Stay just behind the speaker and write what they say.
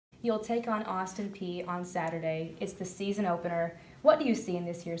You'll take on Austin Peay on Saturday. It's the season opener. What do you see in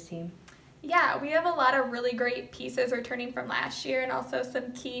this year's team? Yeah, we have a lot of really great pieces returning from last year and also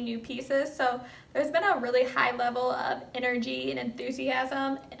some key new pieces. So there's been a really high level of energy and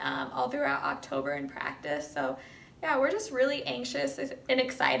enthusiasm all throughout October in practice. So yeah, we're just really anxious and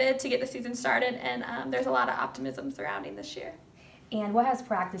excited to get the season started, and there's a lot of optimism surrounding this year. And what has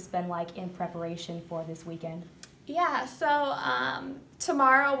practice been like in preparation for this weekend? Yeah, so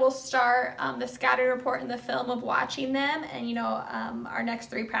tomorrow we'll start the scouting report and the film of watching them, and our next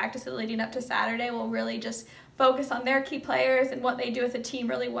 3 practices leading up to Saturday will really just focus on their key players and what they do as a team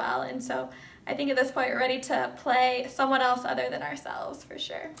really well. And so I think at this point we're ready to play someone else other than ourselves for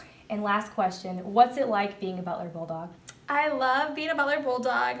sure. And last question, what's it like being a Butler Bulldog? I love being a Butler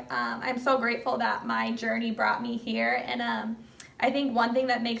Bulldog. I'm so grateful that my journey brought me here, and I think one thing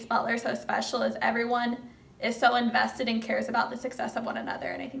that makes Butler so special is everyone is so invested and cares about the success of one another,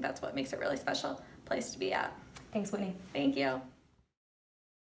 and I think that's what makes it a really special place to be at. Thanks, Whitney. Thank you.